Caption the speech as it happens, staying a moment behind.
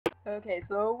Okay,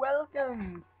 so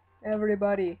welcome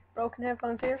everybody. Broken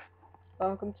Headphones here.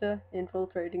 Welcome to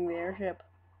Infiltrating the Airship.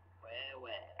 Well,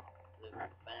 look,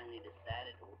 finally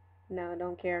decided. No, I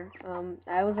don't care.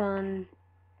 I was on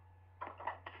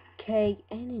K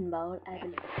Annenball, I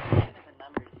believe. Looking at the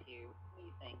numbers here, what do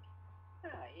you think? Ah,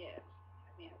 yes.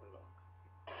 Let me have a look.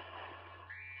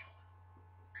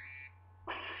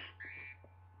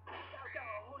 Go,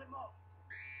 hold him up.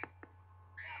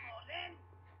 Come on, then.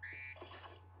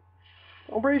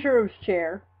 I'm pretty sure it was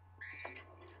chair.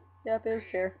 Yep, it was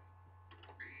chair.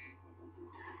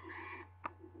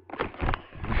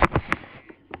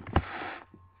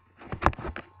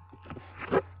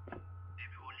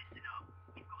 Everyone listen up.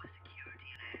 You've got a security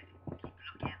alert. Keep a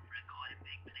lookout for a guy in a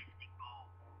big plastic ball.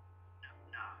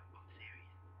 No, I'm serious.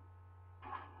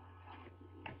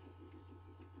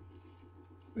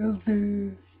 It was the...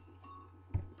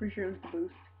 Pretty sure it was the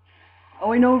boost.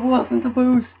 Oh, I know it wasn't the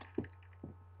boost!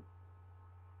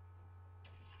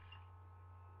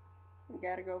 We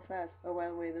gotta go fast. Oh, by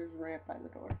the way, there's a ramp by the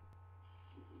door.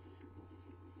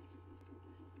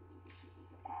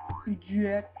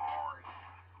 Eject.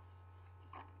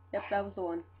 Yep, that was the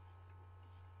one.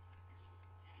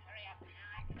 Hurry up,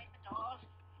 activate the doors.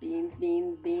 Beans,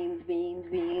 beans, beans, beans,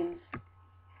 beans.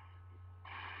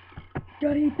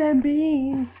 Gotta eat them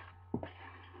beans!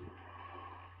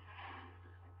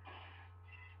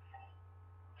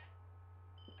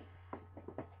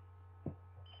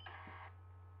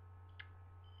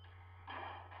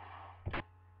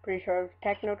 Pretty sure it was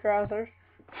techno trousers.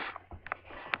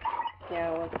 Yeah,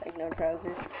 it was techno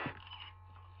trousers.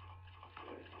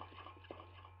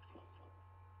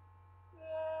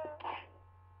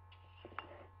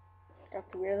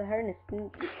 Have to wear the harness.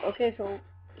 Okay, so...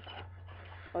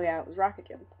 Oh yeah, it was rocket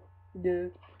jump. Duh.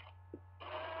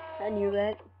 I knew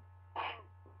that.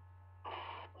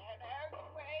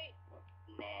 Wait.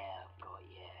 Now, got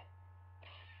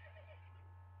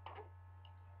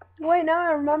ya. Wait, now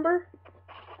I remember.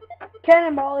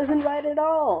 Cannonball isn't right at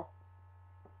all.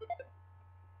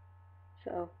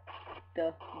 So,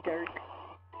 the Dirk.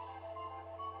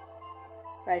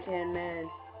 Right hand man,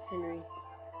 Henry.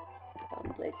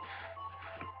 Blitz.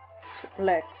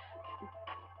 Suplex.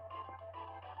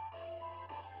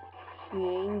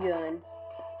 Swing gun.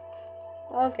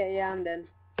 Okay, yeah, I'm done.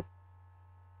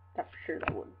 Thought for sure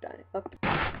that would have done it.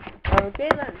 Okay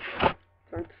then.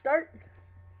 Time to start.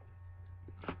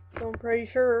 So I'm pretty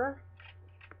sure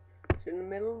it's in the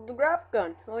middle of the grab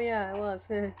gun. Oh yeah, it was.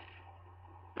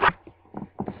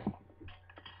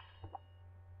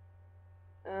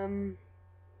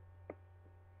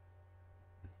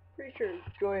 Pretty sure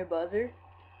it's Joy Buzzer.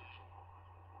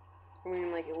 I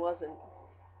mean, like it wasn't.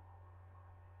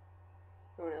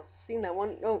 No one else seen that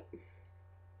one? No.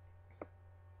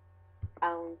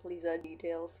 Alan, please add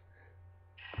details.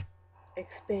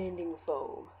 Expanding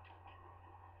foam.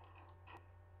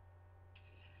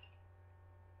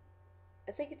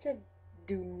 I think it said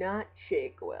do not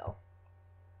shake well.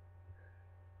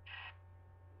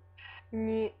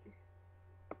 Nyeh.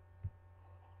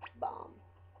 Bomb.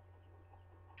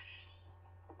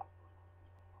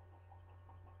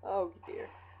 Oh dear.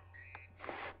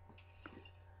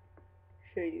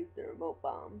 Should use the remote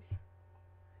bombs.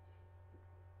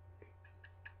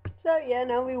 So yeah,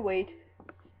 now we wait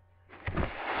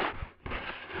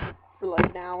for like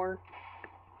an hour.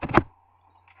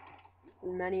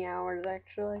 Many hours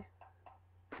actually.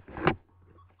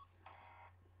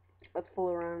 Let's fool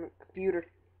around with the computer.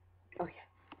 Oh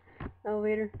yeah.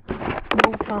 Elevator.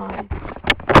 No time.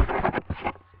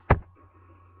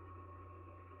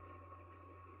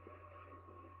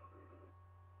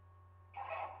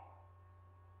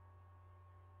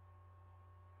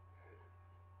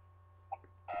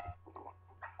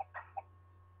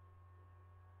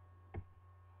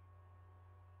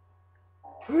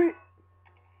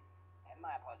 And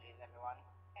my apologies, everyone.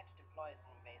 Had to deploy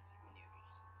some invasive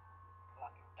maneuvers.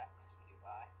 Block of ducks flew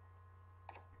by.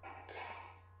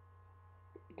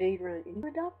 Did he run in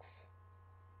the ducks?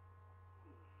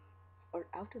 Or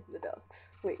out of the ducks?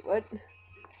 Wait, what?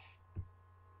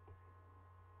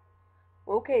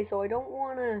 Okay, so I don't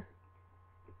wanna...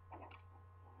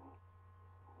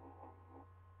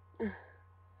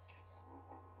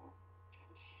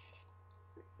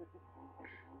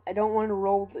 I don't want to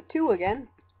roll the 2 again.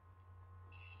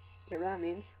 Whatever that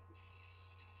means.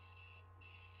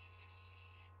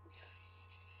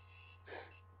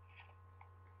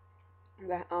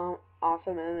 That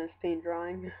awesome MS Paint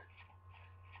drawing.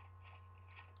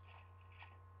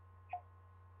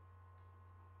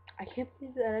 I can't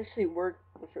believe that actually worked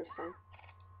the first time.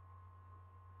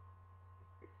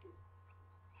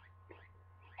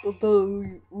 Although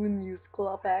we wouldn't use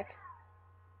clawback.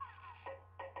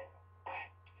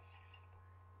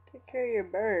 Take care of your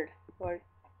bird. Or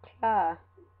claw.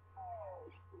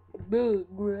 Boo,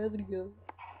 gravity gun.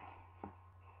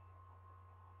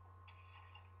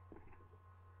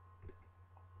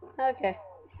 Okay.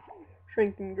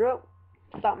 Shrink and grow.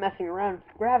 Stop messing around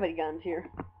with gravity guns here.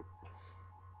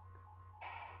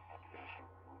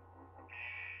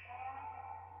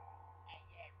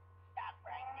 Stop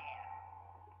right there.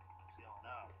 Still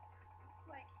no.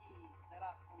 Like he set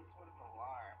off some sort of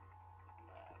alarm.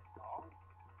 Call?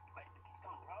 What?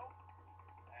 Don't roll?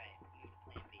 Alright, use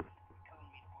plan B. Code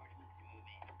reinforcements to move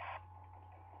in.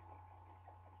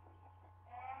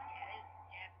 Yes,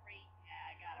 Jeffrey.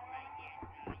 I got him right here,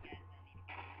 so you guys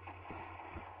don't need to.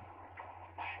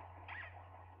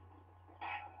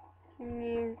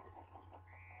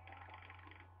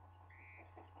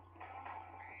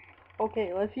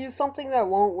 Okay, let's use something that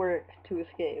won't work to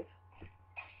escape.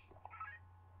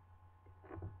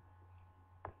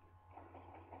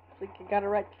 Looks like you got it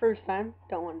right the first time.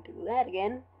 Don't want to do that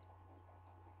again.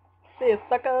 See ya,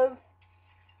 suckers!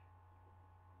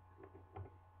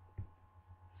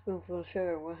 Spoonful of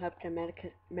sugar will help the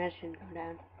medicine go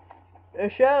down.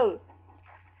 The show!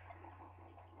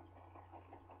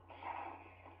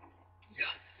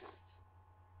 Yes!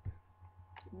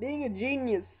 Being a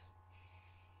genius!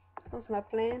 What's my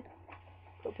plan?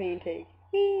 Propane tank.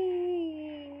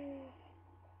 Yes!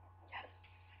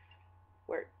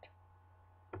 Worked.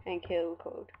 And kill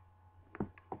code.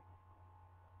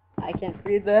 I can't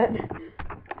read that.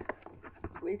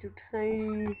 It's way too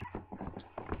tiny.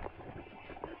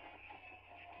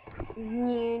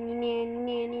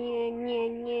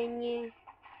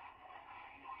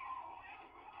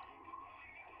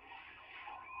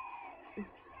 This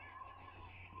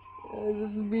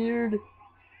is weird.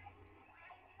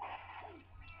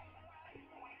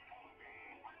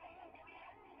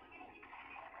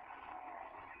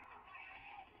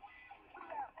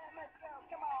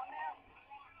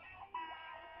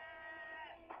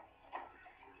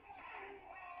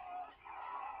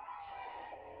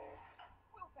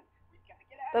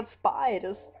 That spied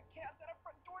us. Chaos at our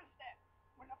front doorstep.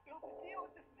 We're not built to deal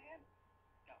with this, man.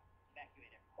 Go,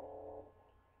 evacuate him.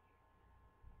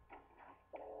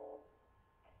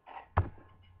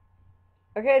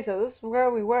 Okay, so this is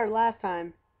where we were last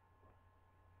time.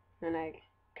 And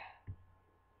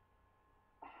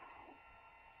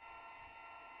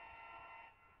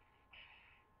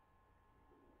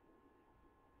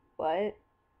what?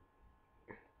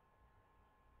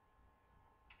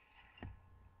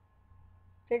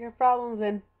 Take our problems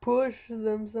and push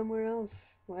them somewhere else.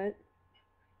 What?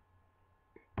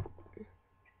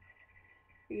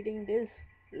 Reading this.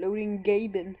 Loading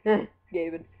Gaben.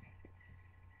 Gaben.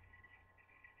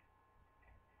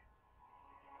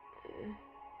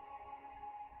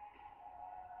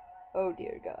 Oh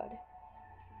dear God.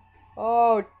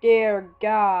 Oh dear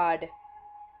God.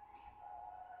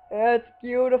 That's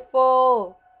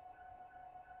beautiful.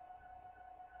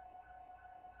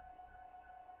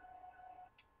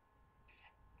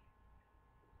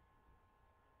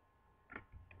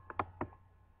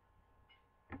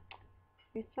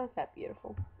 It's not that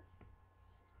beautiful.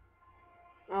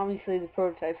 Obviously the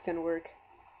prototype's gonna work.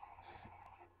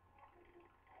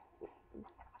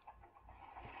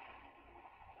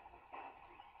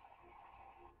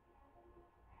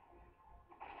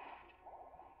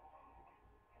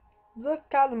 Look,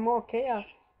 causing more chaos.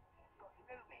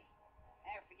 Movie.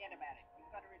 Now forget about it.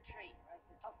 We've got to retreat, or else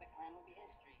this Husband clan will be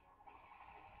history.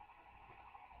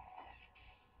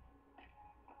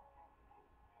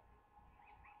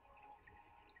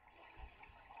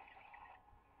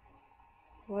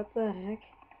 What the heck?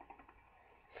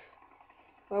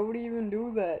 Why would he even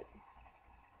do that?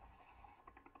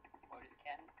 Orders,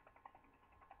 Captain.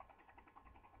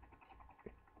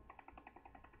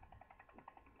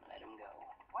 Let him go.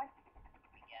 What?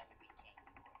 We got what we came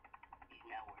for. He's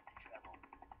not worth the trouble.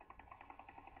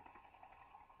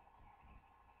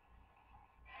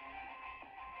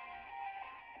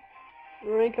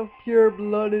 Rank of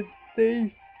pure-blooded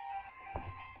thief.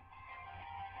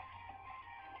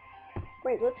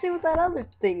 Wait, let's see what that other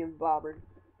thing in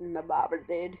the bobber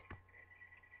did.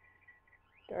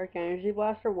 Dark energy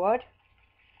blaster, what?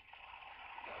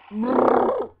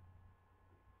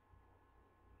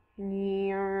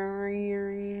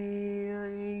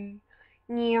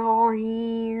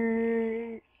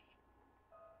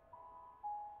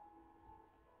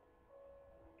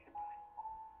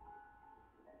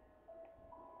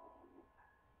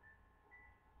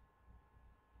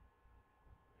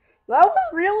 That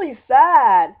was really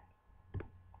sad.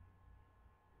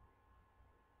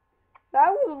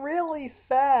 That was was really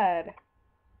sad.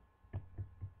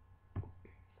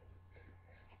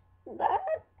 That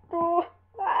oh,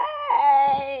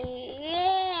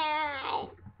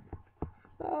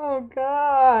 oh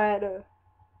God.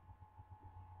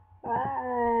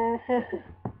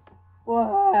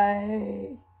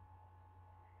 Why?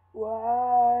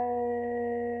 Why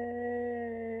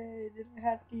did I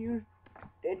have to use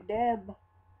the Debbie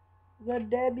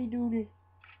Doodle?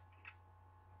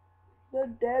 The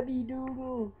Debbie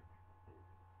Doodle.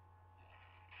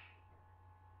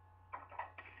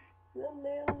 The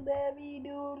little Debbie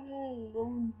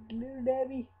Doodle. Little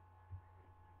Debbie.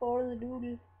 For the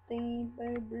doodle thingy,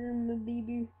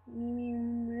 baby.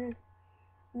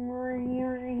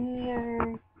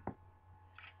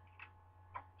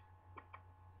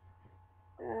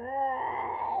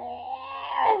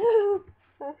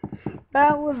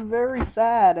 That was very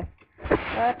sad.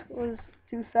 That was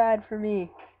too sad for me.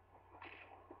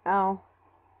 Ow.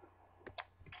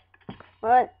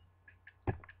 But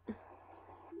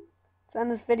let's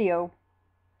end this video.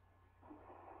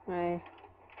 I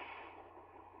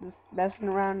just messing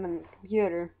around on the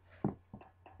computer.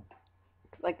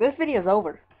 Like, this video's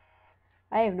over.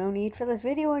 I have no need for this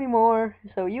video anymore,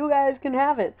 so you guys can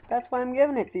have it. That's why I'm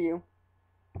giving it to you.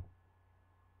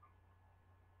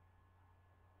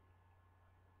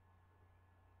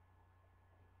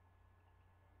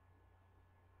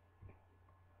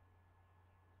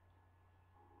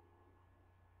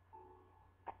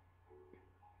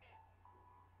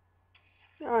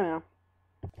 I don't know.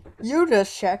 You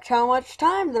just checked how much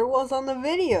time there was on the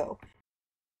video.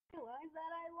 I realized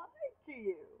that I lied to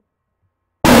you.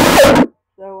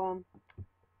 So,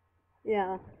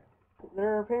 yeah.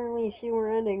 There are apparently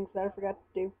fewer endings that I forgot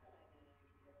to do.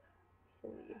 So,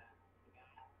 yeah.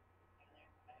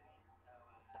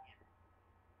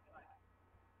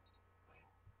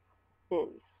 And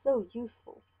so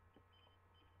useful.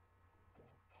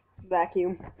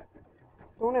 Vacuum.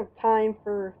 Don't have time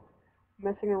for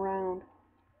messing around.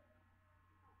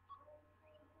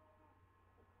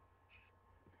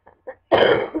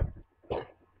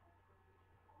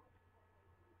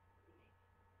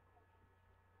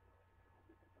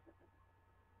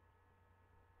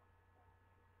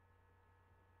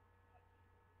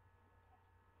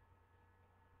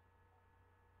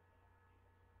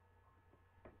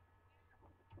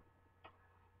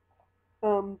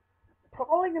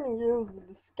 Probably gonna use the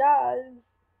disguise.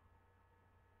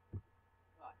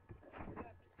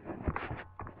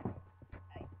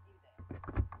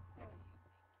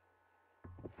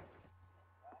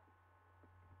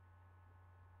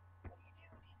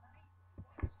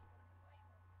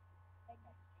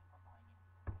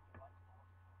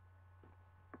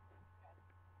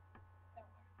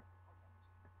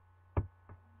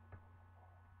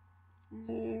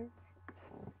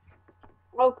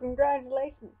 Oh,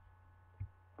 congratulations.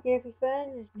 Happy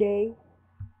Father's Day.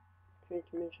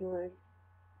 Transmission right.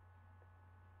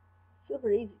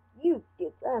 Super easy. You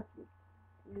get that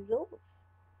results.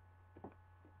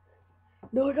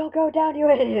 No, don't go down,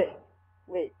 you idiot.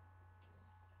 Wait.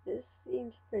 This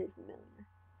seems pretty familiar.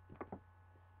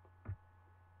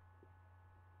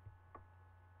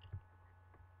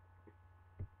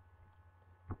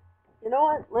 You know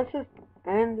what? Let's just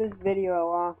end this video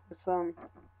off with some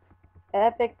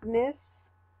epicness.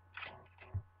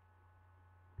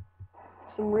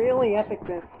 Some really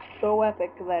epicness. So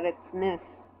epic that it's miss.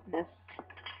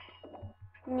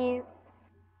 Yeah.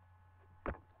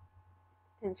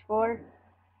 Inch 4.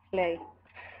 Play.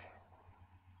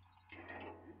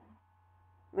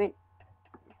 Wait.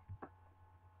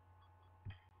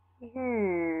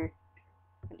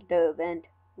 The vent.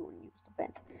 You want to use the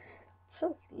vent.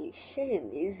 So cliche in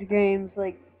these games.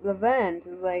 Like, the vent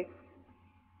is like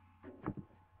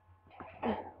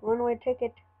one-way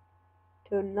ticket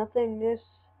to nothingness.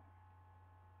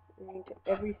 I mean, to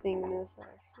everythingness,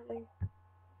 actually.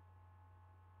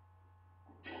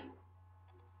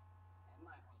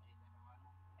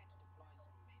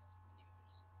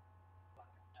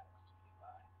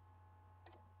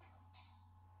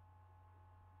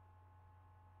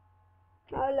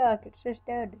 Oh look, it's just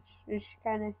out. It's just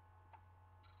kind of.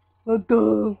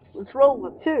 Let's roll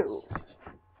with 2.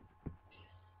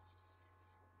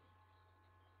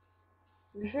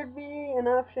 There should be an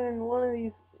option in one of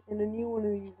these, in a new one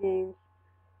of these games,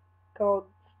 called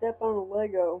Step on a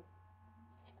Lego,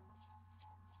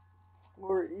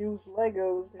 or use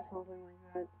Legos or something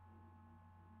like that.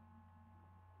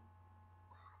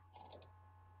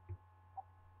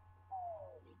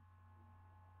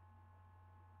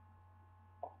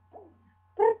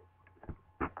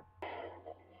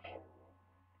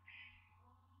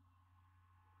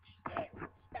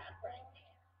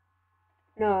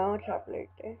 No,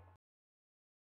 chocolate.